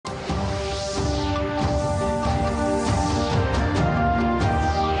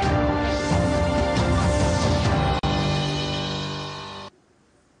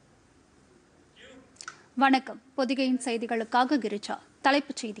வணக்கம். பொதிகையின் செய்திகளுக்காக கிரிஜா.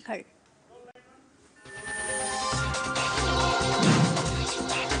 தலைப்புச் செய்திகள்.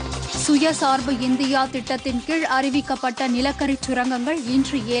 சுயசார்பு இந்தியா திட்டத்தின் கீழ் அறிவிக்கப்பட்ட நிலக்கரி சுரங்கங்கள்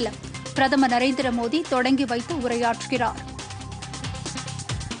இன்று ஏலம். பிரதமர் நரேந்திர மோடி தொடங்கி வைத்து உரையாற்றுகிறார்.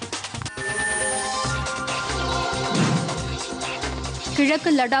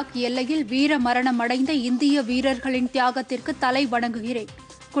 கிழக்கு லடாக் எல்லையில் வீர மரணமடைந்த இந்திய வீரர்களின் தியாகத்திற்கு தலை வணங்குகிறேன்.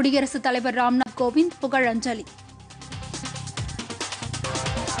 குடியரசுத் தலைவர் ராம்நாத் கோவிந்த் புகழஞ்சலி.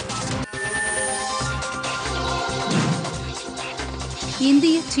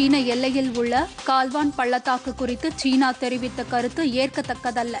 இந்திய சீன எல்லையில் உள்ள கால்வான் பள்ளத்தாக்கு குறித்து சீனா தெரிவித்த கருத்து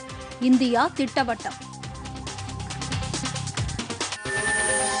ஏற்கத்தக்கதல்ல. இந்தியா திட்டவட்டம்.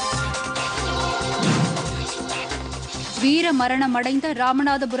 வீர மரணமடைந்த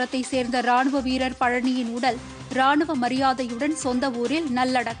ராமநாதபுரத்தை சேர்ந்த ராணுவ வீரர் பழனியின் உடல் ராணுவ மரியாதையுடன் சொந்த ஊரில்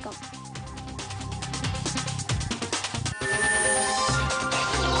நல்லடக்கம்.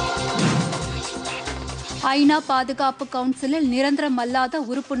 ஐநா பாதுகாப்பு கவுன்சிலில் நிரந்தரமல்லாத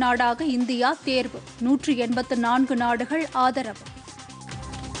உறுப்பு நாடாக இந்தியா தேர்வு. 184 நாடுகள் ஆதரவு.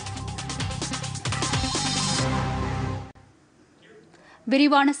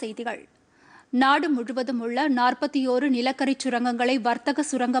 விரிவான செய்திகள். நாடு முழுவதும் உள்ள 41 நிலக்கரி சுரங்கங்களை வர்த்தக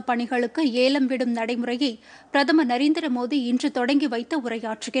சுரங்கப் பணிகளுக்கு ஏலம் விடும் நடைமுறையை பிரதமர் நரேந்திர மோடி இன்று தொடங்கி வைத்து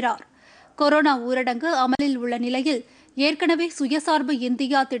உரையாற்றுகிறார். கொரோனா ஊரடங்கு அமலில் உள்ள நிலையில் ஏற்கனவே சுயசார்பு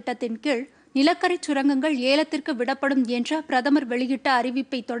இந்தியா திட்டத்தின் கீழ் நிலக்கரி சுரங்கங்கள் ஏலத்திற்கு விடப்படும் என்ற பிரதமர் வெளியிட்ட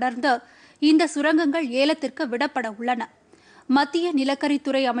அறிவிப்பை தொடர்ந்து இந்த சுரங்கங்கள் ஏலத்திற்கு விடப்பட உள்ளன. மத்திய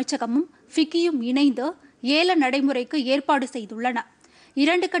நிலக்கரித்துறை அமைச்சகமும் ஃபிக்கியும் இணைந்து ஏல நடைமுறைக்கு ஏற்பாடு செய்துள்ளன.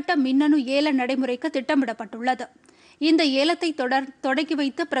 2 கட்ட மின்னணு ஏல நடைமுறைக்கு திட்டமிடப்பட்டுள்ளது. இந்த ஏலத்தை தொடங்கி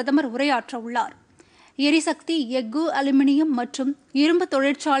வைத்து பிரதமர் உரையாற்ற உள்ளார். எரிசக்தி, எஃகு, அலுமினியம் மற்றும் இரும்பு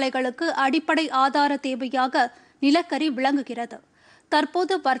தொழிற்சாலைகளுக்கு அடிப்படை ஆதார தேவையாக நிலக்கரி விளங்குகிறது.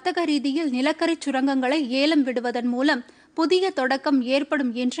 தற்போது வர்த்தக ரீதியில் நிலக்கரி சுரங்கங்களை ஏலம் விடுவதன் மூலம் புதிய தொடக்கம்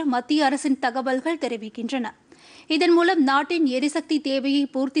ஏற்படும் என்று மத்திய அரசின் தகவல்கள் தெரிவிக்கின்றன. இதன் மூலம் நாட்டின் எரிசக்தி தேவையை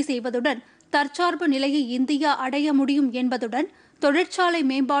பூர்த்தி செய்வதுடன் தற்சார்பு நிலையை இந்தியா அடைய முடியும் என்பதுடன் தொழிற்சாலை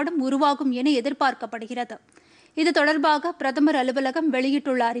மேம்பாடும் உருவாகும் என எதிர்பார்க்கப்படுகிறது. இது தொடர்பாக பிரதமர் அலுவலகம்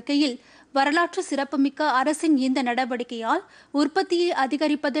வெளியிட்டுள்ள அறிக்கையில், வரலாற்று சிறப்புமிக்க அரசின் இந்த நடவடிக்கையால் உற்பத்தியை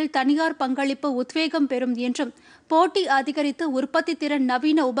அதிகரிப்பதில் தனியார் பங்களிப்பு உத்வேகம் பெறும் என்றும், போட்டி அதிகரித்து உற்பத்தி திறன்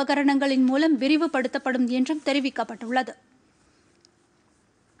நவீன உபகரணங்களின் மூலம் விரிவுபடுத்தப்படும் என்றும் தெரிவிக்கப்பட்டுள்ளது.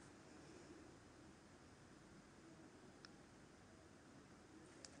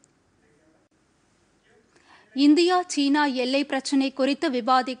 இந்தியா சீனா எல்லை பிரச்சினை குறித்து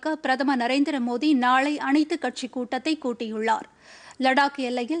விவாதிக்க பிரதமர் நரேந்திர மோடி நாளை அனைத்துக் கட்சி கூட்டத்தை கூட்டியுள்ளார். லடாக்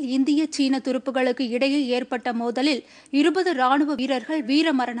எல்லையில் இந்திய சீன துருப்புகளுக்கு இடையே ஏற்பட்ட மோதலில் 20 ராணுவ வீரர்கள்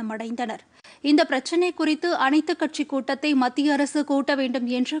வீரமரணம் அடைந்தனர். இந்த பிரச்சினை குறித்து அனைத்துக் கட்சி கூட்டத்தை மத்திய அரசு கூட்ட வேண்டும்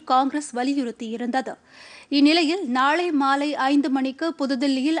என்று காங்கிரஸ் வலியுறுத்தியிருந்தது. இந்நிலையில் நாளை மாலை 5 மணிக்கு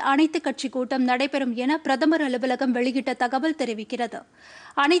புதுதில்லியில் அனைத்துக் கட்சி கூட்டம் நடைபெறும் என பிரதமர் அலுவலகம் வெளியிட்ட தகவல் தெரிவிக்கிறது.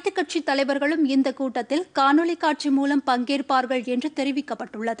 அனைத்துக் கட்சித் தலைவர்களும் இந்த கூட்டத்தில் காணொலி காட்சி மூலம் பங்கேற்பார்கள் என்று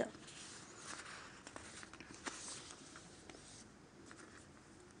தெரிவிக்கப்பட்டுள்ளது.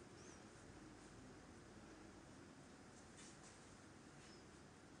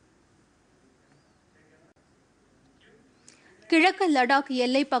 கிழக்கு லடாக்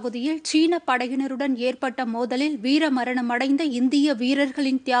எல்லைப் பகுதியில் சீன படையினருடன் ஏற்பட்ட மோதலில் வீரமரணமடைந்த இந்திய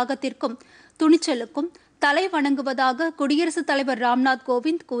வீரர்களின் தியாகத்திற்கும் துணிச்சலுக்கும் தலை வணங்குவதாக குடியரசுத் தலைவர் ராம்நாத்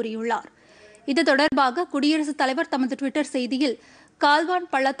கோவிந்த் கூறியுள்ளார். இது தொடர்பாக குடியரசுத் தலைவர் தமது டுவிட்டர் செய்தியில், கால்வான்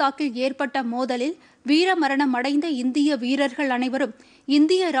பள்ளத்தாக்கில் ஏற்பட்ட மோதலில் வீரமரணமடைந்த இந்திய வீரர்கள் அனைவரும்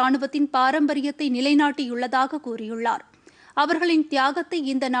இந்திய ராணுவத்தின் பாரம்பரியத்தை நிலைநாட்டியுள்ளதாக கூறியுள்ளார். அவர்களின் தியாகத்தை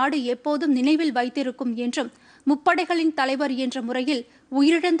இந்த நாடு எப்போதும் நினைவில் வைத்திருக்கும் என்றும், முப்படைகளின் தலைவர் என்ற முறையில்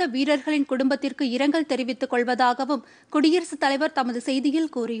உயிரிழந்த வீரர்களின் குடும்பத்திற்கு இரங்கல் தெரிவித்துக் கொள்வதாகவும் குடியரசுத் தலைவர் தமது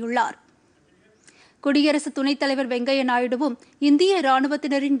செய்தியில் கூறியுள்ளார். குடியரசு துணைத் தலைவர் வெங்கையா நாயுடுவும் இந்திய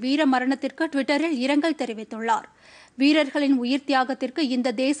ராணுவத்தினரின் வீர மரணத்திற்கு டுவிட்டரில் இரங்கல் தெரிவித்துள்ளார். வீரர்களின் உயிர் தியாகத்திற்கு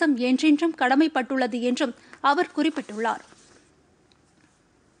இந்த தேசம் என்றென்றும் கடமைப்பட்டுள்ளது என்றும் அவர் குறிப்பிட்டுள்ளார்.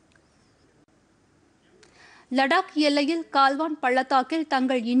 லடாக் எல்லையில் கால்வான் பள்ளத்தாக்கில்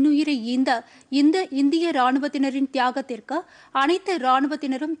தங்கள் இன்னுயிரை ஈந்த இந்த இந்திய ராணுவத்தினரின் தியாகத்திற்கு அனைத்து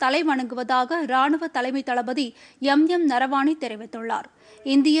ராணுவத்தினரும் தலை வணங்குவதாக ராணுவ தலைமை தளபதி எம் நரவானே தெரிவித்துள்ளார்.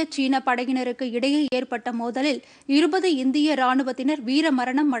 இந்திய சீன படையினருக்கு இடையே ஏற்பட்ட மோதலில் 20 இந்திய ராணுவத்தினர்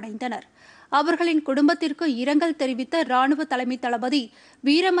வீரமரணம் அடைந்தனர். அவர்களின் குடும்பத்திற்கு இரங்கல் தெரிவித்த ராணுவ தலைமை தளபதி,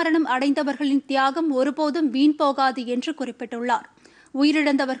 வீரமரணம் அடைந்தவர்களின் தியாகம் ஒருபோதும் வீண் போகாது என்று குறிப்பிட்டுள்ளார்.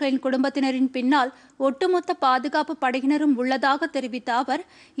 உயிரிழந்தவர்களின் குடும்பத்தினரின் பின்னால் ஒட்டுமொத்த பாதுகாப்பு படையினரும் உள்ளதாக தெரிவித்த அவர்,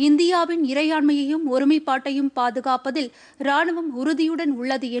 இந்தியாவின் இறையாண்மையையும் ஒருமைப்பாட்டையும் பாதுகாப்பதில் ராணுவம் உறுதியுடன்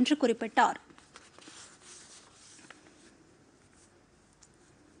உள்ளது என்று குறிப்பிட்டார்.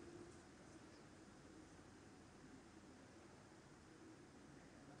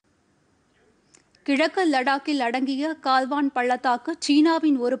 கிழக்கு லடாக்கில் அடங்கிய கால்வான் பள்ளத்தாக்கு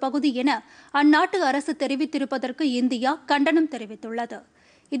சீனாவின் ஒரு பகுதி என அந்நாட்டு அரசு தெரிவித்திருப்பதற்கு இந்தியா கண்டனம் தெரிவித்துள்ளது.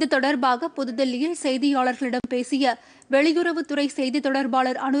 இது தொடர்பாக புதுதில்லியில் செய்தியாளர்களிடம் பேசிய வெளியுறவுத்துறை செய்தி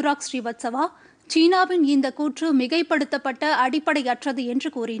தொடர்பாளர் அனுராக் ஸ்ரீவத்சவா, சீனாவின் இந்த கூற்று மிகைப்படுத்தப்பட்ட அடிப்படையற்றது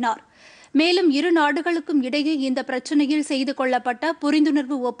என்று கூறினார். மேலும் இரு நாடுகளுக்கும் இடையே இந்த பிரச்சினையில் செய்து கொள்ளப்பட்ட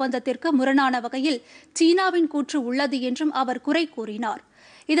புரிந்துணர்வு ஒப்பந்தத்திற்கு முரணான வகையில் சீனாவின் கூற்று உள்ளது என்றும் அவர் குறை கூறினார்.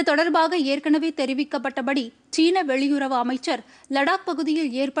 இது தொடர்பாக ஏற்கனவே தெரிவிக்கப்பட்டபடி சீன வெளியுறவு அமைச்சர் லடாக் பகுதியில்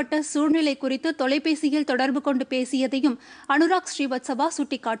ஏற்பட்ட சூழ்நிலை குறித்து தொலைபேசியில் தொடர்பு கொண்டு பேசியதையும் அனுராக் ஸ்ரீவத்சவா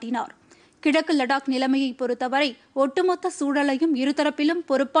சுட்டிக்காட்டினார். கிழக்கு லடாக் நிலைமையை பொறுத்தவரை ஒட்டுமொத்த சூழலையும் இருதரப்பிலும்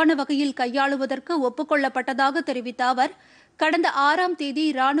பொறுப்பான வகையில் கையாளுவதற்கு ஒப்புக் தெரிவித்த அவர், கடந்த 6ஆம் தேதி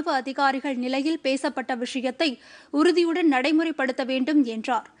ராணுவ அதிகாரிகள் நிலையில் பேசப்பட்ட விஷயத்தை உறுதியுடன் நடைமுறைப்படுத்த வேண்டும்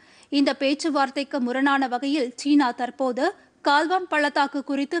என்றார். இந்த பேச்சுவார்த்தைக்கு முரணான வகையில் சீனா தற்போது கால்வான் பள்ளத்தாக்கு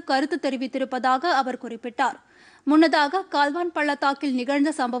குறித்து கருத்து தெரிவித்திருப்பதாக அவர் குறிப்பிட்டார். முன்னதாக கால்வான் பள்ளத்தாக்கில்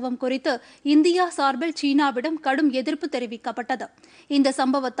நிகழ்ந்த சம்பவம் குறித்து இந்தியா சார்பில் சீனாவிடம் கடும் எதிர்ப்பு தெரிவிக்கப்பட்டது. இந்த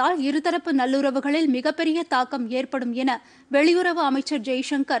சம்பவத்தால் இருதரப்பு நல்லுறவுகளில் மிகப்பெரிய தாக்கம் ஏற்படும் என வெளியுறவு அமைச்சர்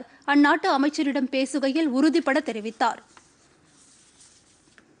ஜெய்சங்கர் அந்நாட்டு அமைச்சரிடம் பேசுகையில் உறுதிபட தெரிவித்தார்.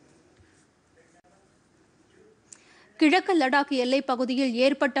 கிழக்கு லடாக் எல்லைப் பகுதியில்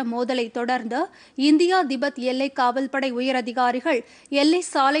ஏற்பட்ட மோதலை தொடர்ந்து இந்தியா திபெத் எல்லை காவல்படை உயரதிகாரிகள், எல்லை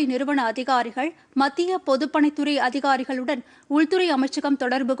சாலை நிறுவன அதிகாரிகள், மத்திய பொதுப்பணித்துறை அதிகாரிகளுடன் உள்துறை அமைச்சகம்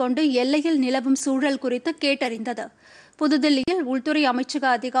தொடர்பு கொண்டு எல்லையில் நிலவும் சூழல் குறித்து கேட்டறிந்தது. புதுதில்லியில் உள்துறை அமைச்சக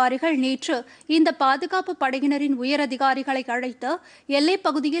அதிகாரிகள் நேற்று இந்த பாதுகாப்பு படையினரின் உயரதிகாரிகளை அழைத்து எல்லைப்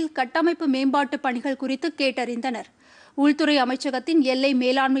பகுதியில் கட்டமைப்பு மேம்பாட்டு பணிகள் குறித்து கேட்டறிந்தனர். உள்துறை அமைச்சகத்தின் எல்லை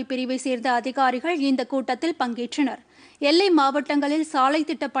மேலாண்மை பிரிவை சேர்ந்த அதிகாரிகள் இந்த கூட்டத்தில் பங்கேற்றனர். எல்லை மாவட்டங்களில் சாலை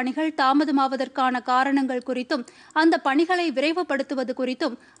திட்டப் பணிகள் தாமதமாவதற்கான காரணங்கள் குறித்தும் அந்த பணிகளை விரைவுபடுத்துவது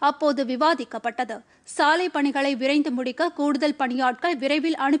குறித்தும் அப்போது விவாதிக்கப்பட்டது. சாலை பணிகளை விரைந்து முடிக்க கூடுதல் பணியாட்கள்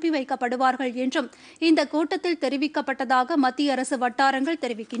விரைவில் அனுப்பி வைக்கப்படுவார்கள் என்றும் இந்த கூட்டத்தில் தெரிவிக்கப்பட்டதாக மத்திய அரசு வட்டாரங்கள்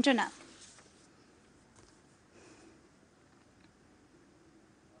தெரிவிக்கின்றன.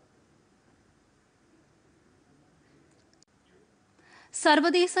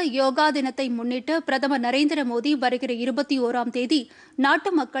 சர்வதேச யோகா தினத்தை முன்னிட்டு பிரதமர் நரேந்திர மோடி வருகிற 21ஆம் தேதி நாட்டு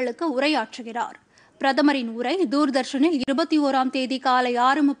மக்களுக்கு உரையாற்றுகிறார். பிரதமரின் உரை தூர்தர்ஷனில் 21ஆம் தேதி காலை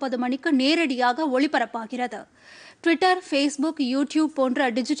 6:30 மணிக்கு நேரடியாக ஒளிபரப்பாகிறது. ட்விட்டர், ஃபேஸ்புக், யூடியூப் போன்ற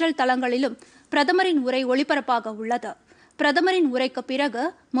டிஜிட்டல் தளங்களிலும் பிரதமரின் உரை ஒளிபரப்பாக உள்ளது. பிரதமரின் உரைக்கு பிறகு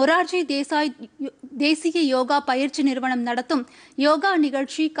மொரார்ஜி தேசாய் தேசிய யோகா பயிற்சி நிறுவனம் நடத்தும் யோகா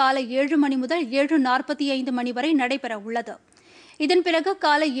நிகழ்ச்சி காலை 7 மணி முதல் 7:45 மணி வரை நடைபெற உள்ளது. இதன் பிறகு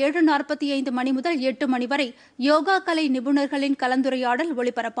காலை 7:45 மணி முதல் 8 மணி வரை யோகா கலை நிபுணர்களின் கலந்துரையாடல்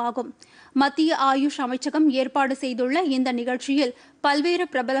ஒளிபரப்பாகும். மத்திய ஆயுஷ் அமைச்சகம் ஏற்பாடு செய்துள்ள இந்த நிகழ்ச்சியில் பல்வேறு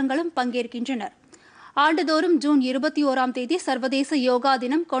பிரபலங்களும் பங்கேற்கின்றனர். ஆண்டுதோறும் ஜூன் 21ஆம் தேதி சர்வதேச யோகா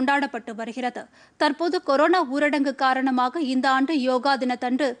தினம் கொண்டாடப்பட்டு வருகிறது. தற்போது கொரோனா ஊரடங்கு காரணமாக இந்த ஆண்டு யோகா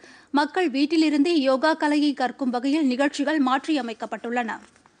தினத்தன்று மக்கள் வீட்டிலிருந்தே யோகா கலையை கற்கும் வகையில் நிகழ்ச்சிகள் மாற்றியமைக்கப்பட்டுள்ளன.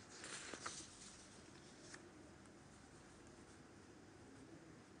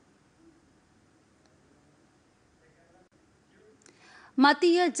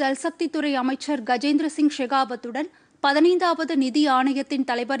 மத்திய ஜல்சக்தித்துறை அமைச்சர் கஜேந்திர சிங் ஷெகாவத்துடன் 15வது நிதி ஆணையத்தின்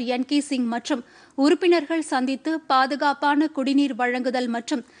தலைவர் NK சிங் மற்றும் உறுப்பினர்கள் சந்தித்து பாதுகாப்பான குடிநீர் வழங்குதல்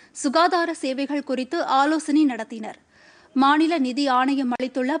மற்றும் சுகாதார சேவைகள் குறித்து ஆலோசனை நடத்தினர். மாநில நிதி ஆணையம்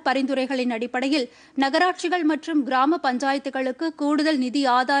அளித்துள்ள பரிந்துரைகளின் அடிப்படையில் நகராட்சிகள் மற்றும் கிராம பஞ்சாயத்துகளுக்கு கூடுதல் நிதி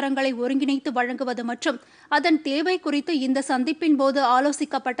ஆதாரங்களை ஒருங்கிணைத்து வழங்குவது மற்றும் அதன் தேவை குறித்து இந்த சந்திப்பின் போது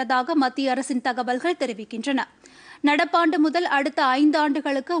ஆலோசிக்கப்பட்டதாக மத்திய அரசின் தகவல்கள் தெரிவிக்கின்றன. நடப்பாண்டு முதல் அடுத்த 5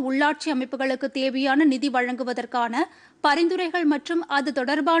 ஆண்டுகளுக்கு உள்ளாட்சி அமைப்புகளுக்கு தேவையான நிதி வழங்குவதற்கான பரிந்துரைகள் மற்றும் அது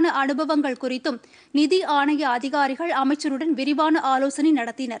தொடர்பான அனுபவங்கள் குறித்தும் நிதி ஆணைய அதிகாரிகள் அமைச்சருடன் விரிவான ஆலோசனை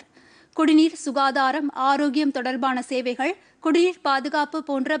நடத்தினர். குடிநீர், சுகாதாரம், ஆரோக்கியம் தொடர்பான சேவைகள், குடிநீர் பாதுகாப்பு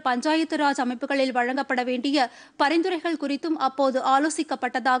போன்ற பஞ்சாயத்து ராஜ் அமைப்புகளில் வழங்கப்பட வேண்டிய பரிந்துரைகள் குறித்தும் அப்போது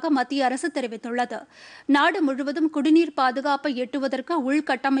ஆலோசிக்கப்பட்டதாக மத்திய அரசு தெரிவித்துள்ளது. நாடு முழுவதும் குடிநீர் பாதுகாப்பை எட்டுவதற்கு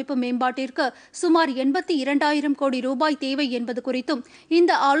உள்கட்டமைப்பு மேம்பாட்டிற்கு சுமார் 82,000 கோடி ரூபாய் தேவை என்பது குறித்தும்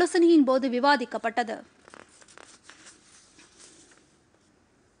இந்த ஆலோசனையின் போது விவாதிக்கப்பட்டது.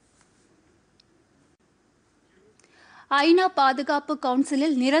 ஐநா பாதுகாப்பு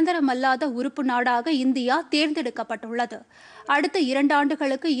கவுன்சிலில் நிரந்தரமல்லாத உறுப்பு நாடாக இந்தியா தேர்ந்தெடுக்கப்பட்டுள்ளது. அடுத்த 2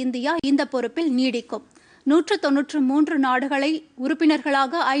 ஆண்டுகளுக்கு இந்தியா இந்த பொறுப்பில் நீடிக்கும். 193 நாடுகளை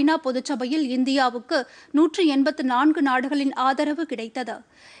உறுப்பினர்களாக ஐநா பொதுச்சபையில் இந்தியாவுக்கு 184 நாடுகளின் ஆதரவு கிடைத்தது.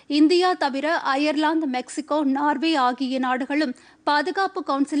 இந்தியா தவிர அயர்லாந்து, மெக்சிகோ, நார்வே ஆகிய நாடுகளும் பாதுகாப்பு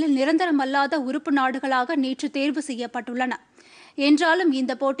கவுன்சிலில் நிரந்தரமல்லாத உறுப்பு நாடுகளாக நேற்று தேர்வு செய்யப்பட்டுள்ளன. என்றாலும்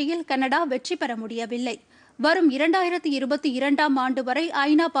இந்த போட்டியில் கனடா வெற்றி பெற முடியவில்லை. வரும் 2022ஆம் ஆண்டு வரை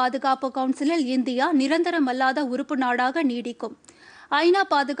ஐநா பாதுகாப்பு கவுன்சிலில் இந்தியா நிரந்தரமல்லாத உறுப்பு நாடாக நீடிக்கும். ஐநா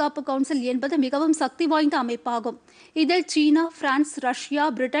பாதுகாப்பு கவுன்சில் என்பது மிகவும் சக்தி வாய்ந்த அமைப்பாகும். இதில் சீனா, பிரான்ஸ், ரஷ்யா,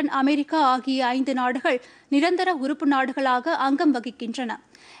 பிரிட்டன், அமெரிக்கா ஆகிய 5 நாடுகள் நிரந்தர உறுப்பு நாடுகளாக அங்கம் வகிக்கின்றன.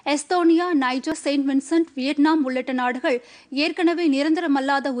 Estonia, Niger, Saint Vincent, Vietnam உள்ளிட்ட நாடுகள் ஏற்கனவே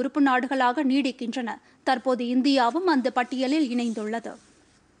நிரந்தரமல்லாத உறுப்பு நாடுகளாக நீடிக்கின்றன. தற்போது இந்தியாவும் அந்த பட்டியலில் இணைந்துள்ளது.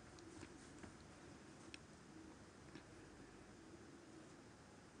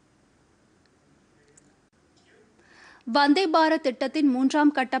 வந்தே பாரத் திட்டத்தின்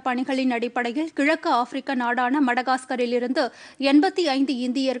 3ஆம் கட்ட பணிகளின் அடிப்படையில் கிழக்கு ஆப்பிரிக்க நாடான மடகாஸ்கரிலிருந்து 85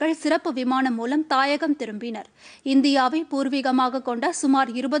 இந்தியர்கள் சிறப்பு விமானம் மூலம் தாயகம் திரும்பினர். இந்தியாவை பூர்வீகமாக கொண்ட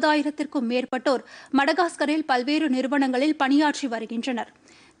சுமார் 20,000க்கும் மேற்பட்டோர் மடகாஸ்கரில் பல்வேறு நிறுவனங்களில் பணியாற்றி வருகின்றனர்.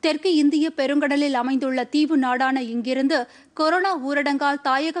 தெற்கு இந்திய பெருங்கடலில் அமைந்துள்ள தீவு நாடான இங்கிருந்து கொரோனா ஊரடங்கால்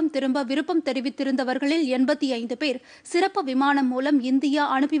தாயகம் திரும்ப விருப்பம் தெரிவித்திருந்தவர்களில் 85 பேர் சிறப்பு விமானம் மூலம் இந்தியா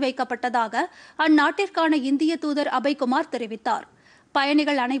அனுப்பி வைக்கப்பட்டதாக அந்நாட்டிற்கான இந்திய தூதர் அபய்குமார் தெரிவித்தார்.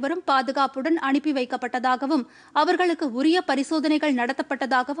 பயணிகள் அனைவரும் பாதுகாப்புடன் அனுப்பி வைக்கப்பட்டதாகவும் அவர்களுக்கு உரிய பரிசோதனைகள்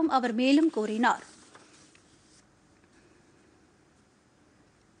நடத்தப்பட்டதாகவும் அவர் மேலும் கூறினார்.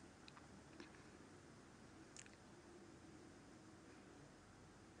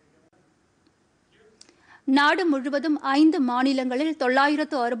 நாடு முழுவதும் 5 மாநிலங்களில்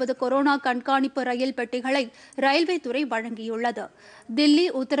 960 கொரோனா கண்காணிப்பு ரயில் பெட்டிகளை ரயில்வே துறை வழங்கியுள்ளது. தில்லி,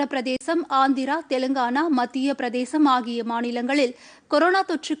 உத்தரப்பிரதேசம், ஆந்திரா, தெலுங்கானா, மத்திய பிரதேசம் ஆகிய மாநிலங்களில் கொரோனா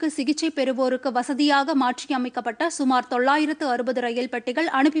தொற்றுக்கு சிகிச்சை பெறுவோருக்கு வசதியாக மாற்றியமைக்கப்பட்ட சுமார் 960 ரயில் பெட்டிகள்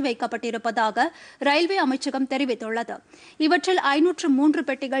அனுப்பி வைக்கப்பட்டிருப்பதாக ரயில்வே அமைச்சகம் தெரிவித்துள்ளது. இவற்றில் 503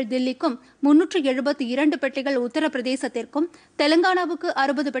 பெட்டிகள் தில்லிக்கும், 372 பெட்டிகள் உத்தரப்பிரதேசத்திற்கும், தெலுங்கானாவுக்கு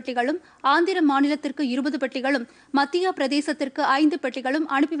 60 பெட்டிகளும், ஆந்திர மாநிலத்திற்கு 20 பெட்டிகளும், மத்திய பிரதேசத்திற்கு 5 பெட்டிகளும்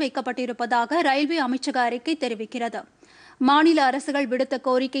அனுப்பி வைக்கப்பட்டிருப்பதாக ரயில்வே அமைச்சக அறிக்கை தெரிவிக்கிறது. மாநில அரசுகள் விடுத்த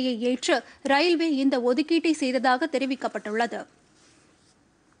கோரிக்கையை ஏற்று ரயில்வே இந்த ஒதுக்கீட்டை செய்ததாக தெரிவிக்கப்பட்டுள்ளது.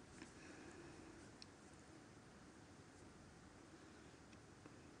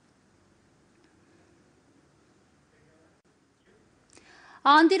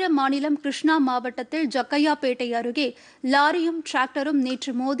 ஆந்திர மாநிலம் கிருஷ்ணா மாவட்டத்தில் ஜக்கையாபேட்டை அருகே லாரியும் டிராக்டரும்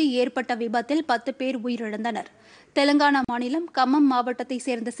நேற்று மோதி ஏற்பட்ட விபத்தில் 10 பேர் உயிரிழந்தனர். தெலங்கானா மாநிலம் கம்மம் மாவட்டத்தைச்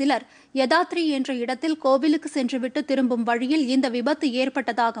சேர்ந்த சிலர் யதாத்ரி என்ற இடத்தில் கோவிலுக்கு சென்றுவிட்டு திரும்பும் வழியில் இந்த விபத்து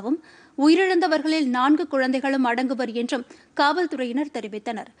ஏற்பட்டதாகவும் உயிரிழந்தவர்களில் 4 குழந்தைகளும் அடங்குவர் என்றும் காவல்துறையினர்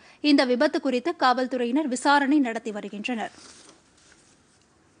தெரிவித்தனர். இந்த விபத்து குறித்து காவல்துறையினர் விசாரணை நடத்தி வருகின்றனர்.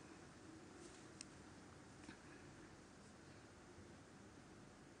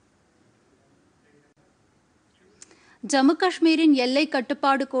 ஜம்மு காஷ்மீரின் எல்லை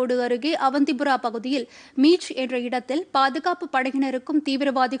கட்டுப்பாடு கோடு அருகே அவந்திபுரா பகுதியில் மீச் என்ற இடத்தில் பாதுகாப்பு படையினருக்கும்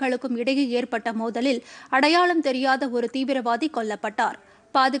தீவிரவாதிகளுக்கும் இடையே ஏற்பட்ட மோதலில் அடையாளம் தெரியாத ஒரு தீவிரவாதி கொல்லப்பட்டார்.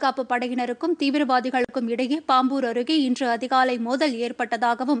 பாதுகாப்பு படையினருக்கும் தீவிரவாதிகளுக்கும் இடையே பாம்பூர் அருகே இன்று அதிகாலை மோதல்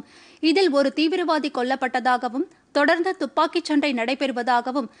ஏற்பட்டதாகவும் இதில் ஒரு தீவிரவாதி கொல்லப்பட்டதாகவும் தொடர்ந்து துப்பாக்கிச் சண்டை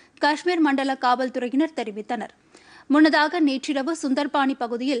நடைபெறுவதாகவும் காஷ்மீர் மண்டல காவல்துறையினர் தெரிவித்தனர். முன்னதாக நேற்றிரவு சுந்தர்பானி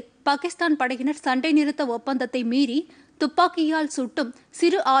பகுதியில் பாகிஸ்தான் படையினர் சண்டை நிறுத்த ஒப்பந்தத்தை மீறி துப்பாக்கியால் சுட்டும்,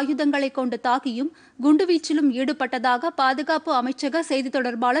 சிறு ஆயுதங்களை கொண்டு தாக்கியும், குண்டுவீச்சிலும் ஈடுபட்டதாக பாதுகாப்பு அமைச்சக செய்தித்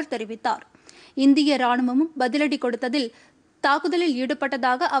தொடர்பாளர் தெரிவித்தார். இந்திய ராணுவமும் பதிலடி கொடுத்ததில் தாக்குதலில்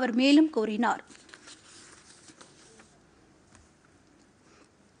ஈடுபட்டதாக அவர் மேலும் கூறினார்.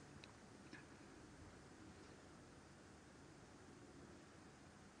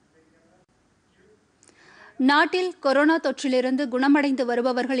 நாட்டில் கொரோனா தொற்றிலிருந்து குணமடைந்து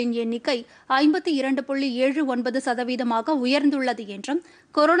வருபவர்களின் எண்ணிக்கை 52.79% உயர்ந்துள்ளது என்றும்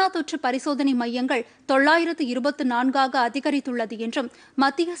கொரோனா தொற்று பரிசோதனை மையங்கள் 924ஆக அதிகரித்துள்ளது என்றும்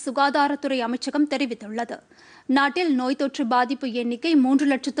மத்திய சுகாதாரத்துறை அமைச்சகம் தெரிவித்துள்ளது. நாட்டில் நோய் தொற்று பாதிப்பு எண்ணிக்கை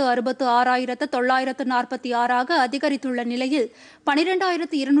 3,66,946ஆக அதிகரித்துள்ள நிலையில்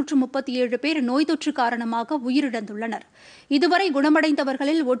 12,237 பேர் நோய் தொற்று காரணமாக உயிரிழந்துள்ளனர். இதுவரை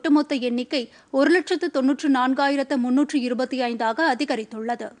குணமடைந்தவர்களில் ஒட்டுமொத்த எண்ணிக்கை 1,94,325ஆக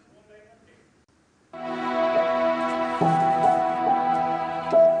அதிகரித்துள்ளது.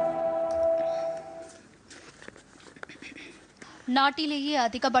 நாட்டிலேயே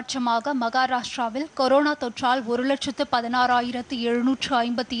அதிகபட்சமாக மகாராஷ்டிராவில் கொரோனா தொற்றால்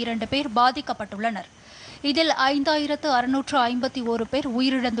 1,16,752 பேர் பாதிக்கப்பட்டுள்ளனர். இதில் 5,651 பேர்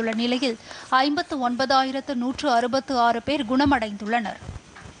உயிரிழந்துள்ள நிலையில் 59,166 பேர் குணமடைந்துள்ளனர்.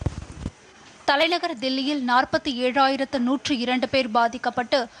 தலைநகர் தில்லியில் 47,102 பேர்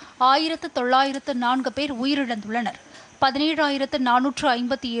பாதிக்கப்பட்டு 1,904 பேர் உயிரிழந்துள்ளனர்.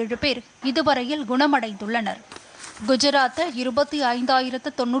 17,457 பேர் இதுவரையில் குணமடைந்துள்ளனர். குஜராத்தில்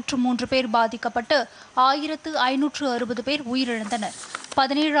 25,093 பேர் பாதிக்கப்பட்டு 1,560 பேர் உயிரிழந்தனர்.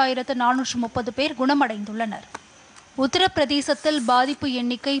 17,430 பேர் குணமடைந்துள்ளனர். உத்தரப்பிரதேசத்தில் பாதிப்பு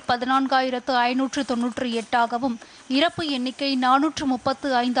எண்ணிக்கை 14,598ஆகவும் இறப்பு எண்ணிக்கை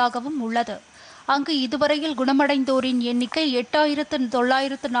 435ஆகவும் உள்ளது. அங்கு இதுவரையில் குணமடைந்தோரின் எண்ணிக்கை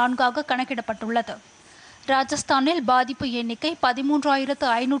 8,904ஆக கணக்கிடப்பட்டுள்ளது. ராஜஸ்தானில் பாதிப்பு எண்ணிக்கை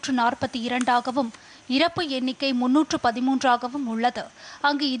 13,542ஆகவும் இறப்பு எண்ணிக்கை 313ஆகவும் உள்ளது.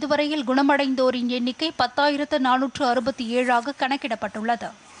 அங்கு இதுவரையில் குணமடைந்தோரின் எண்ணிக்கை 10,467ஆக கணக்கிடப்பட்டுள்ளது.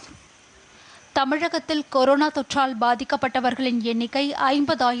 தமிழகத்தில் கொரோனா தொற்றால் பாதிக்கப்பட்டவர்களின் எண்ணிக்கை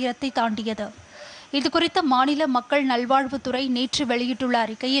 50,000ஐ தாண்டியது. இதுகுறித்து மாநில மக்கள் நல்வாழ்வுத்துறை நேற்று வெளியிட்டுள்ள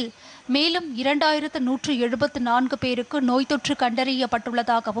அறிக்கையில் மேலும் 2,174 பேருக்கு நோய் தொற்று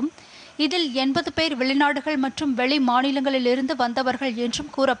கண்டறியப்பட்டுள்ளதாகவும் இதில் 80 பேர் வெளிநாடுகள் மற்றும் வெளி மாநிலங்களிலிருந்து வந்தவர்கள்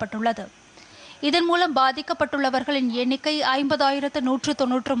என்றும் கூறப்பட்டுள்ளது. இதன் மூலம் பாதிக்கப்பட்டுள்ளவர்களின் எண்ணிக்கை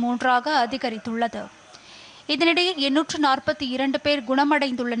 50,193ஆக அதிகரித்துள்ளது. இதனிடையே 842 பேர்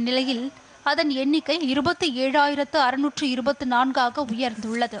குணமடைந்துள்ள நிலையில் அதன் எண்ணிக்கை 27,624ஆக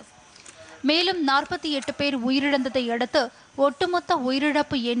உயர்ந்துள்ளது. மேலும் 48 பேர் உயிரிழந்ததை அடுத்து ஒட்டுமொத்த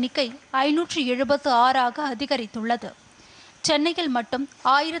உயிரிழப்பு எண்ணிக்கை 576ஆக அதிகரித்துள்ளது. சென்னையில் மட்டும்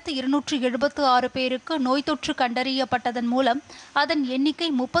 1,276 பேருக்கு நோய் தொற்று கண்டறியப்பட்டதன் மூலம் அதன் எண்ணிக்கை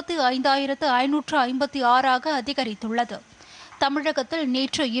 35,556ஆக அதிகரித்துள்ளது. தமிழகத்தில்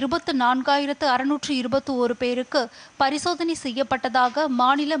நேற்று 24,621 பேருக்கு பரிசோதனை செய்யப்பட்டதாக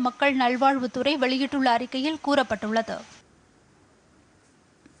மாநில மக்கள் நல்வாழ்வுத்துறை வெளியிட்டுள்ள அறிக்கையில் கூறப்பட்டுள்ளது.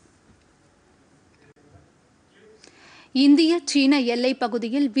 இந்திய சீன எல்லைப்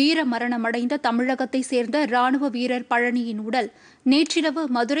பகுதியில் வீர மரணமடைந்த தமிழகத்தை சேர்ந்த ராணுவ வீரர் பழனியின் உடல் நேற்றிரவு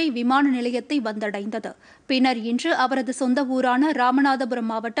மதுரை விமான நிலையத்தை வந்தடைந்தது. பின்னர் இன்று அவரது சொந்த ஊரான ராமநாதபுரம்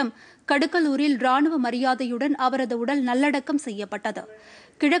மாவட்டம் கடுக்கலூரில் ராணுவ மரியாதையுடன் அவரது உடல் நல்லடக்கம் செய்யப்பட்டது.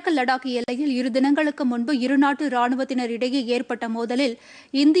 கிழக்கு லடாக் எல்லையில் 2 தினங்களுக்கு முன்பு இருநாட்டு ராணுவத்தினர் இடையே ஏற்பட்ட மோதலில்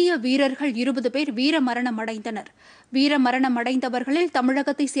இந்திய வீரர்கள் 20 பேர் வீரமரணமடைந்தனர். வீரமரணமடைந்தவர்களில்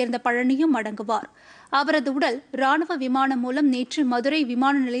தமிழகத்தை சேர்ந்த பழனியும் அடங்குவார். அவரது உடல் ராணுவ விமானம் மூலம் நேற்று மதுரை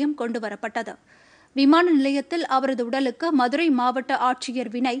விமான நிலையம் கொண்டுவரப்பட்டது. விமான நிலையத்தில் அவரது உடலுக்கு மதுரை மாவட்ட ஆட்சியர்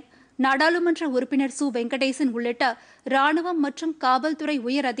வினய், நாடாளுமன்ற உறுப்பினர் சு வெங்கடேசன் உள்ளிட்ட ராணுவம் மற்றும் காவல்துறை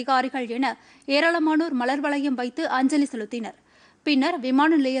உயர் அதிகாரிகள் என ஏராளமானோர் மலர் வளையம் வைத்து அஞ்சலி செலுத்தினர். பின்னர் விமான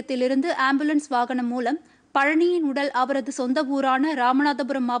நிலையத்திலிருந்து ஆம்புலன்ஸ் வாகனம் மூலம் பழனியின் உடல் அவரது சொந்த ஊரான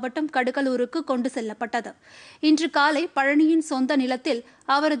ராமநாதபுரம் மாவட்டம் கடுக்கலூருக்கு கொண்டு செல்லப்பட்டது. இன்று காலை பழனியின் சொந்த நிலத்தில்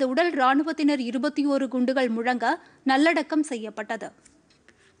அவரது உடல் ராணுவத்தினர் 21 குண்டுகள் முழங்க நல்லடக்கம் செய்யப்பட்டது.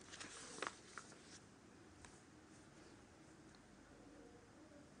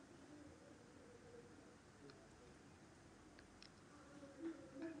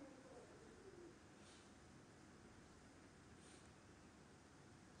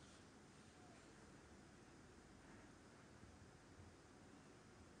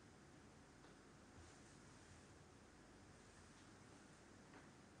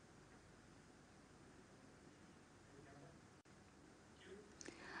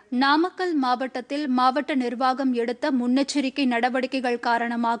 நாமக்கல் மாவட்டத்தில் மாவட்ட நிர்வாகம் எடுத்த முன்னெச்சரிக்கை நடவடிக்கைகள்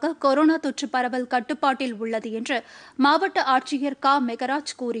காரணமாக கொரோனா தொற்று பரவல் கட்டுப்பாட்டில் உள்ளது என்று மாவட்ட ஆட்சியர்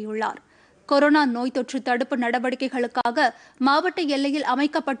மெகராஜ் கூறியுள்ளார். கொரோனா நோய் தொற்று தடுப்பு நடவடிக்கைகளுக்காக மாவட்ட எல்லையில்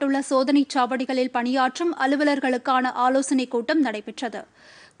அமைக்கப்பட்டுள்ள சோதனைச் சாவடிகளில் பணியாற்றும் அலுவலர்களுக்கான ஆலோசனைக் கூட்டம் நடைபெற்றது.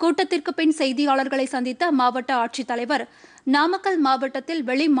 கூட்டத்திற்கு பின் செய்தியாளர்களை சந்தித்த மாவட்ட ஆட்சித்தலைவர், நாமக்கல் மாவட்டத்தில்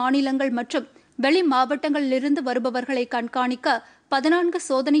வெளி மாநிலங்கள் மற்றும் வெளி மாவட்டங்களிலிருந்து வருபவர்களை கண்காணிக்க 14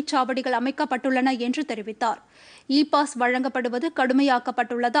 சோதனைச் சாவடிகள் அமைக்கப்பட்டுள்ளன என்று தெரிவித்தார். பாஸ் வழங்கப்படுவது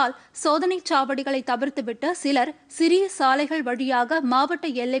கடுமையாக்கப்பட்டுள்ளதால் சோதனைச் சாவடிகளை தவிர்த்துவிட்டு சிலர் சிறிய சாலைகள் வழியாக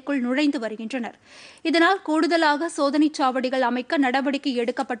மாவட்ட எல்லைக்குள் நுழைந்து வருகின்றனர். இதனால் கூடுதலாக சோதனைச் சாவடிகள் அமைக்க நடவடிக்கை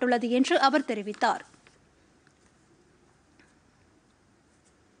எடுக்கப்பட்டுள்ளது என்று அவர் தெரிவித்தார்.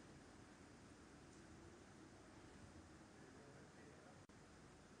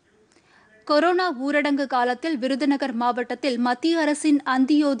 கொரோனா ஊரடங்கு காலத்தில் விருதுநகர் மாவட்டத்தில் மத்திய அரசின்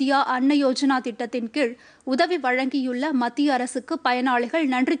அந்தியோதயா அன்ன யோஜனா திட்டத்தின் கீழ் உதவி வழங்கியுள்ள மத்திய அரசுக்கு பயனாளிகள்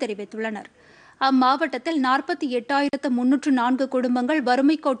நன்றி தெரிவித்துள்ளனர். அம்மாவட்டத்தில் 48,304 குடும்பங்கள்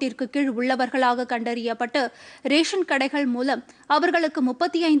வறுமை கோட்டிற்கு கீழ் உள்ளவர்களாக கண்டறியப்பட்டு ரேஷன் கடைகள் மூலம் அவர்களுக்கு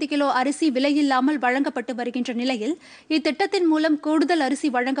 35 கிலோ அரிசி விலையில்லாமல் வழங்கப்பட்டு வருகின்ற நிலையில் இத்திட்டத்தின் மூலம் கூடுதல்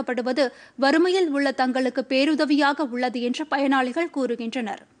அரிசி வழங்கப்படுவது வறுமையில் உள்ள தங்களுக்கு பேருதவியாக உள்ளது என்று பயனாளிகள்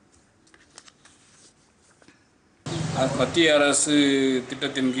கூறுகின்றனர். மத்திய அரசு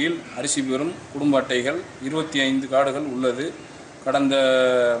திட்டத்தின் கீழ் அரிசி பெறும் குடும்ப அட்டைகள் 25 கார்டுகள் உள்ளது. கடந்த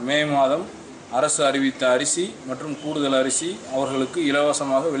மே மாதம் அரசு அறிவித்த அரிசி மற்றும் கூடுதல் அரிசி அவர்களுக்கு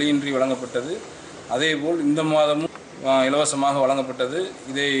இலவசமாக விலையின்றி வழங்கப்பட்டது. அதேபோல் இந்த மாதமும் இலவசமாக வழங்கப்பட்டது.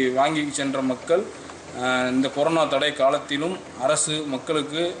 இதை வாங்கி சென்ற மக்கள் இந்த கொரோனா தடை காலத்திலும் அரசு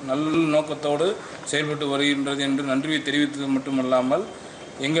மக்களுக்கு நல்ல நோக்கத்தோடு செயல்பட்டு வருகின்றது என்று நன்றி தெரிவித்தது மட்டுமல்லாமல்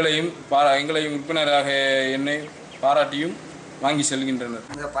எங்களையும் உறுப்பினராக என்னை பாராட்டியும் வாங்கி செல்கின்றனர்.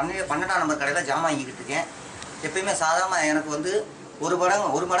 இங்கே 12ஆம் நம்பர் கடையில் ஜாமான் வாங்கிக்கிட்டு இருக்கேன். எப்பயுமே சாதாரணமாக எனக்கு வந்து ஒரு மடங்கு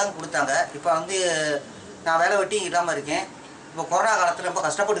கொடுத்தாங்க. இப்போ வந்து நான் வேலை வெட்டி இல்லாமல் இருக்கேன். இப்போ கொரோனா காலத்தில் ரொம்ப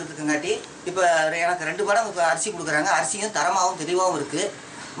கஷ்டப்பட்டுக்கிட்டு இருக்கங்காட்டி இப்போ எனக்கு 2 மடங்கு இப்போ அரிசி கொடுக்குறாங்க. அரிசியும் தரமாகவும் தெளிவாகவும் இருக்குது.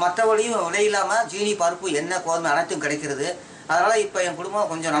 மற்றபடியும் விலை இல்லாமல் ஜீனி, பருப்பு, எண்ணெய், கோதுமை அனைத்தும் கிடைக்கிறது. அதனால் இப்போ என் குடும்பம்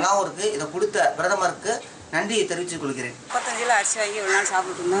கொஞ்சம் நல்லாவும் இருக்குது. இதை கொடுத்த பிரதமருக்கு நன்றியை தெரிவித்துக் கொள்கிறேன். 35 கிலோ அரிசி வாங்கி ஒரு நாள்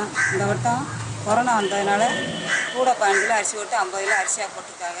சாப்பிட்டுருந்தோம். இந்த வட்டம் கொரோனா வந்ததுனால கூட 15 கிலோ அரிசி போட்டு 50 கிலோ அரிசியாக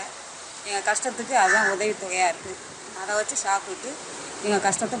போட்டிருக்காங்க. எங்கள் கஷ்டத்துக்கு அதுதான் உதவித்தொகையாக இருக்குது. அதை வச்சு சாப்பிட்டு எங்கள்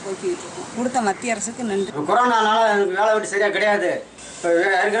கஷ்டத்தை போக்கிக்கிட்டு இருக்கோம். கொடுத்த மத்திய அரசுக்கு நன்றி. கொரோனானால எனக்கு வேலை வெட்டி சரியாக கிடையாது. இப்போ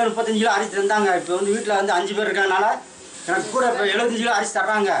ஏற்கனவே 35 கிலோ அரிசி தந்தாங்க. இப்போ வந்து வீட்டில் வந்து 5 பேர் இருக்கனால எனக்கு கூட இப்போ 75 கிலோ அரிசி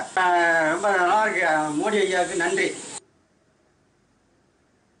தர்றாங்க. ரொம்ப நல்லா இருக்கு. மோடி ஐயாவுக்கு நன்றி.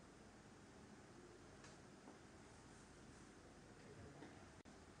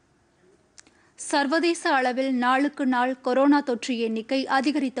 சர்வதேச அளவில் நாளுக்கு நாள் கொரோனா தொற்று எண்ணிக்கை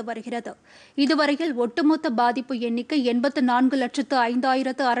அதிகரித்து வருகிறது. இதுவரையில் ஒட்டுமொத்த பாதிப்பு எண்ணிக்கை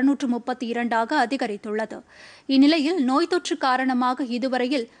 84,05,632 அதிகரித்துள்ளது. இந்நிலையில் நோய் தொற்று காரணமாக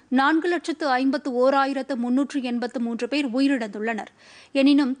இதுவரையில் 4,51,383 பேர் உயிரிழந்துள்ளனர்.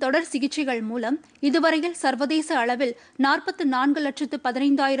 எனினும் தொடர் சிகிச்சைகள் மூலம் இதுவரையில் சர்வதேச அளவில்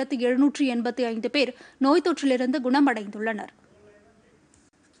 44,15,785 பேர் நோய் தொற்றிலிருந்து குணமடைந்துள்ளனர்.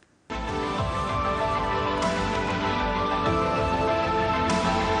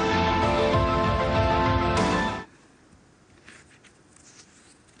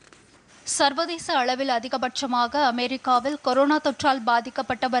 சர்வதேச அளவில் அதிகபட்சமாக அமெரிக்காவில் கொரோனா தொற்றால்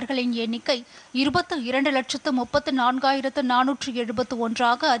பாதிக்கப்பட்டவர்களின் எண்ணிக்கை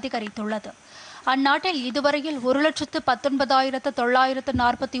 22,34,471 அதிகரித்துள்ளது. அந்நாட்டில் இதுவரையில்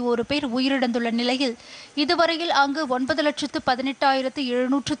 1,19,941 பேர் உயிரிழந்துள்ள நிலையில் இதுவரையில் அங்கு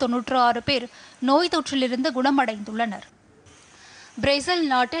 9,18,796 பேர் நோய் தொற்றிலிருந்து குணமடைந்துள்ளனர். பிரேசில்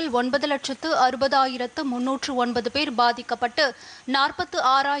நாட்டில் 9,60,309 பேர் பாதிக்கப்பட்டு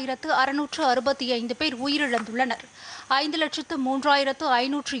 46,665 பேர் உயிரிழந்துள்ளனர்.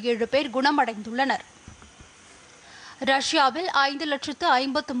 5,03,507 பேர் குணமடைந்துள்ளனர். ரஷ்யாவில்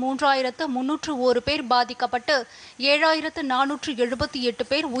 5,53,301 பேர் பாதிக்கப்பட்டு 7,478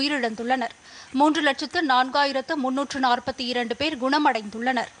 பேர் உயிரிழந்துள்ளனர். 3,04,342 பேர்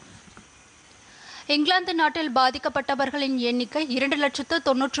குணமடைந்துள்ளனர். இங்கிலாந்து நாட்டில் பாதிக்கப்பட்டவர்களின் எண்ணிக்கை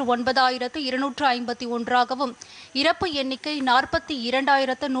 2,99,251 இறப்பு எண்ணிக்கை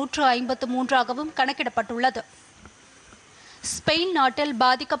 42,153 கணக்கிடப்பட்டுள்ளது. ஸ்பெயின் நாட்டில்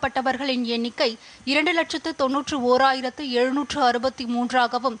பாதிக்கப்பட்டவர்களின் எண்ணிக்கை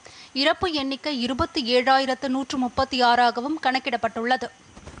 2,91,763 இறப்பு எண்ணிக்கை 27,136 கணக்கிடப்பட்டுள்ளது.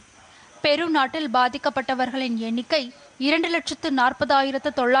 பெரு நாட்டில் பாதிக்கப்பட்டவர்களின் எண்ணிக்கை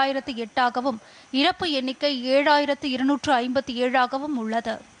 2,40,908 இறப்பு எண்ணிக்கை 7,257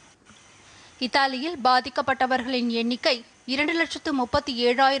 உள்ளது. இத்தாலியில் பாதிக்கப்பட்டவர்களின் எண்ணிக்கை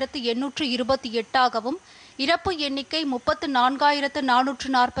 2,37,828 இறப்பு எண்ணிக்கை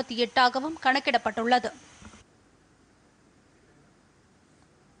 34,448 கணக்கிடப்பட்டுள்ளது.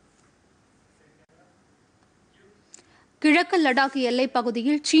 கிழக்கு லடாக் எல்லைப்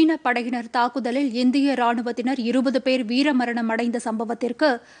பகுதியில் சீன படையினர் தாக்குதலில் இந்திய ராணுவத்தினர் 20 பேர் வீரமரணம் அடைந்த சம்பவத்திற்கு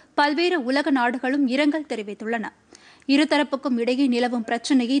பல்வேறு உலக நாடுகளும் இரங்கல் தெரிவித்துள்ளன. இருதரப்புக்கும் இடையே நிலவும்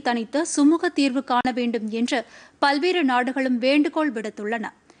பிரச்சினையை தணித்து சுமூக தீர்வு காண வேண்டும் என்று பல்வேறு நாடுகளும் வேண்டுகோள் விடுத்துள்ளன.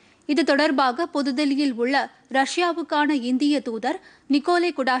 இது தொடர்பாக புதுதில்லியில் உள்ள ரஷ்யாவுக்கான இந்திய தூதர் நிக்கோலே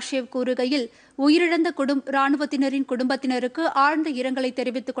குடாஷேவ் கூறுகையில், உயிரிழந்த ராணுவத்தினரின் குடும்பத்தினருக்கு ஆழ்ந்த இரங்கலை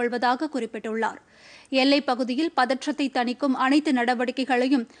தெரிவித்துக் கொள்வதாக குறிப்பிட்டுள்ளார். எல்லைப் பகுதியில் பதற்றத்தை தணிக்கும் அனைத்து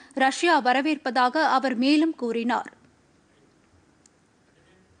நடவடிக்கைகளையும் ரஷ்யா வரவேற்பதாக அவர் மேலும் கூறினார்.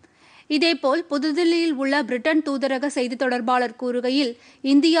 இதேபோல் புதுதில்லியில் உள்ள பிரிட்டன் தூதரக செய்தித் தொடர்பாளர் கூறுகையில்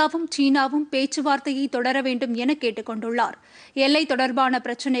இந்தியாவும் சீனாவும் பேச்சுவார்த்தையை தொடர வேண்டும் என கேட்டுக் கொண்டுள்ளார். எல்லை தொடர்பான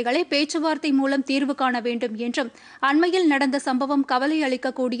பிரச்சினைகளை பேச்சுவார்த்தை மூலம் தீர்வு காண வேண்டும் என்றும் அண்மையில் நடந்த சம்பவம் கவலை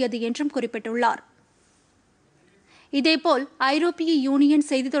அளிக்கக்கூடியது என்றும் குறிப்பிட்டுள்ளார். இதேபோல் ஐரோப்பிய யூனியன்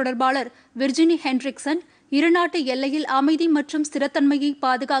செய்தித் தொடர்பாளர் விர்ஜினி ஹென்ட்ரிக்சன் இருநாட்டு எல்லையில் அமைதி மற்றும் ஸ்திரத்தன்மையை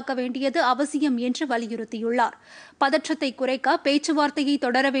பாதுகாக்க வேண்டியது அவசியம் என்று வலியுறுத்தியுள்ளார். பதற்றத்தை குறைக்க பேச்சுவார்த்தையை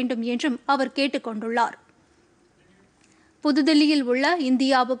தொடர வேண்டும் என்றும் அவர் கேட்டுக் கொண்டுள்ளார். புதுதில்லியில் உள்ள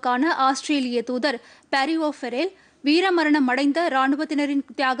இந்தியாவுக்கான ஆஸ்திரேலிய தூதர் பாரியோ ஃபெரேல் வீரமரணம் அடைந்த ராணுவத்தினரின்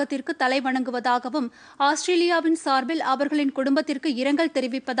தியாகத்திற்கு தலைவணங்குவதாகவும் ஆஸ்திரேலியாவின் சார்பில் அவர்களின் குடும்பத்திற்கு இரங்கல்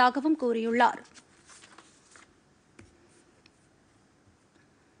தெரிவிப்பதாகவும் கூறியுள்ளார்.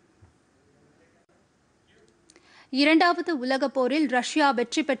 இரண்டாவது உலகப் போரில் ரஷ்யா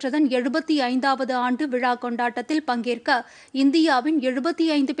வெற்றி பெற்றதன் 75வது ஆண்டு விழா கொண்டாட்டத்தில் பங்கேற்க இந்தியாவின்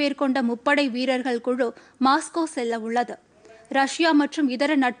 75 பேர் கொண்ட முப்படை வீரர்கள் குழு மாஸ்கோ செல்ல உள்ளது. ரஷ்யா மற்றும்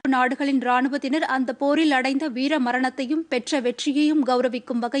இதர நட்பு நாடுகளின் ராணுவத்தினர் அந்த போரில் அடைந்த வீர மரணத்தையும் பெற்ற வெற்றியையும்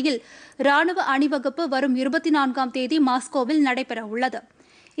கௌரவிக்கும் வகையில் ராணுவ அணிவகுப்பு வரும் 24ஆம் தேதி மாஸ்கோவில் நடைபெறவுள்ளது.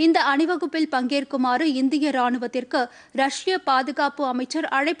 இந்த அணிவகுப்பில் பங்கேற்குமாறு இந்திய ராணுவத்திற்கு ரஷ்ய பாதுகாப்பு அமைச்சர்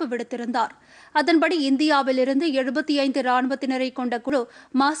அழைப்பு விடுத்திருந்தார். அதன்படி இந்தியாவிலிருந்து 75 ராணுவத்தினரை கொண்ட குழு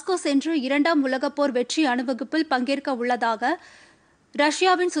மாஸ்கோ சென்று 2ஆம் உலகப் போர் வெற்றி அணிவகுப்பில் பங்கேற்க உள்ளதாக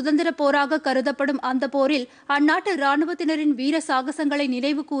ரஷ்யாவின் சுதந்திர போராக கருதப்படும் அந்த போரில் அந்நாட்டு ராணுவத்தினரின் வீர சாகசங்களை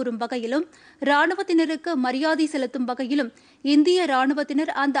நினைவு கூறும் வகையிலும் ராணுவத்தினருக்கு மரியாதை செலுத்தும் வகையிலும் இந்திய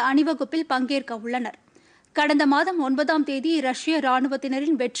ராணுவத்தினர் அந்த அணிவகுப்பில் பங்கேற்க உள்ளனர். கடந்த மாதம் 9ஆம் தேதி ரஷ்ய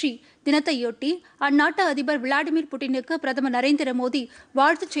ராணுவத்தினரின் வெற்றி தினத்தையொட்டி அந்நாட்டு அதிபர் விளாடிமிர் புட்டினுக்கு பிரதமர் நரேந்திர மோடி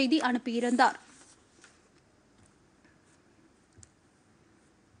வாழ்த்துச் செய்தி அனுப்பியிருந்தார்.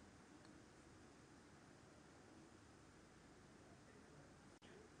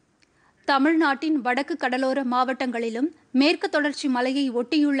 தமிழ்நாட்டின் வடக்கு கடலோர மாவட்டங்களிலும் மேற்கு தொடர்ச்சி மலையை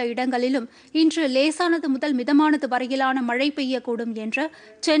ஒட்டியுள்ள இடங்களிலும் இன்று லேசானது முதல் மிதமானது வரையிலான மழை பெய்யக்கூடும் என்று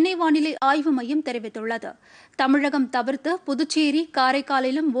சென்னை வானிலை ஆய்வு மையம் தெரிவித்துள்ளது. தமிழகம் தவிர்த்து புதுச்சேரி,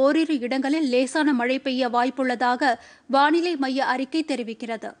 காரைக்காலிலும் ஓரிரு இடங்களில் லேசான மழை பெய்ய வாய்ப்புள்ளதாக வானிலை மைய அறிக்கை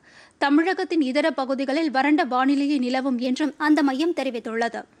தெரிவிக்கிறது. தமிழகத்தின் இதர பகுதிகளில் வறண்ட வானிலையே நிலவும் என்றும் அந்த மையம்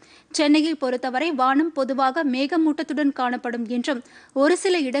தெரிவித்துள்ளது. சென்னையை பொறுத்தவரை வானம் பொதுவாக மேகமூட்டத்துடன் காணப்படும் என்றும் ஒரு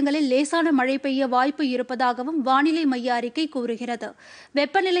சில இடங்களில் லேசான மழை பெய்ய வாய்ப்பு இருப்பதாகவும் வானிலை மைய அறிக்கை கூறுகிறது.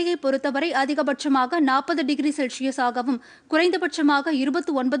 வெப்பநிலையை பொறுத்தவரை அதிகபட்சமாக 40 டிகிரி செல்சியஸாகவும் குறைந்தபட்சமாக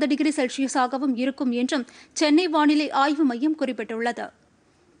 29 டிகிரி செல்சியஸாகவும் இருக்கும் என்றும் சென்னை வானிலை ஆய்வு மையம் குறிப்பிட்டுள்ளது.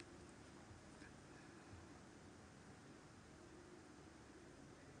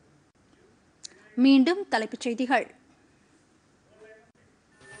 மீண்டும் தலைப்புச் செய்திகள்.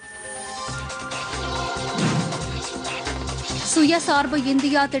 சுயசார்பு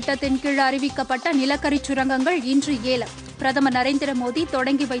இந்தியா திட்டத்தின் கீழ் அறிவிக்கப்பட்ட நிலக்கரி சுரங்கங்கள் இன்று ஏலம். பிரதமர் நரேந்திர மோடி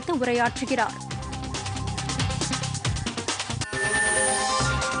தொடங்கி வைத்து உரையாற்றுகிறார்.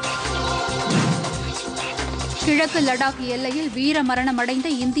 கிழக்கு லடாக் எல்லையில் வீர மரணமடைந்த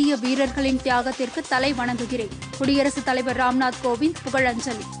இந்திய வீரர்களின் தியாகத்திற்கு தலை வணங்குகிறேன். குடியரசுத் தலைவர் ராம்நாத் கோவிந்த்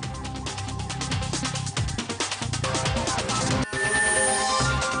புகழஞ்சலி.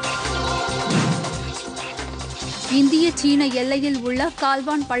 இந்திய சீன எல்லையில் உள்ள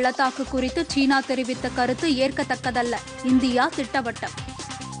கால்வான் பள்ளத்தாக்கு குறித்து சீனா தெரிவித்த கருத்து ஏற்கத்தக்கதல்ல. இந்தியா திட்டவட்டம்.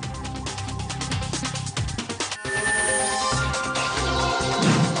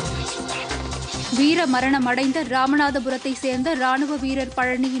 வீர மரணமடைந்த ராமநாதபுரத்தை சேர்ந்த ராணுவ வீரர்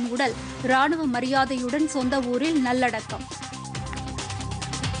பழனியின் உடல் ராணுவ மரியாதையுடன் சொந்த ஊரில் நல்லடக்கம்.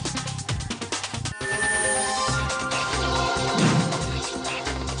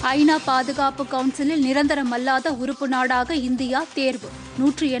 ஐநா பாதுகாப்பு கவுன்சிலில் நிரந்தரமல்லாத உறுப்பு நாடாக இந்தியா தேர்வு.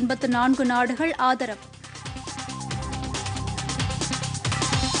 184 நாடுகள் ஆதரவு.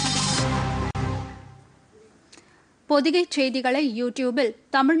 பொதிகை செய்திகளை யூடியூபில்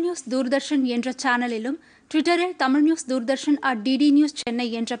தமிழ் நியூஸ் தூர்தர்ஷன் என்ற சேனலிலும், ட்விட்டரில் Tamil news Doordarshan @DD news Chennai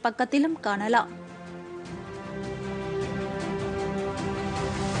என்ற பக்கத்திலும் காணலாம்.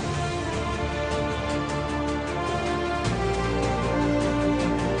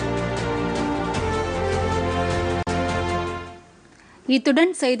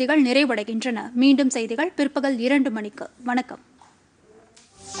 இத்துடன் செய்திகள் நிறைவடைகின்றன. மீண்டும் செய்திகள் பிற்பகல் 2 மணிக்கு. வணக்கம்.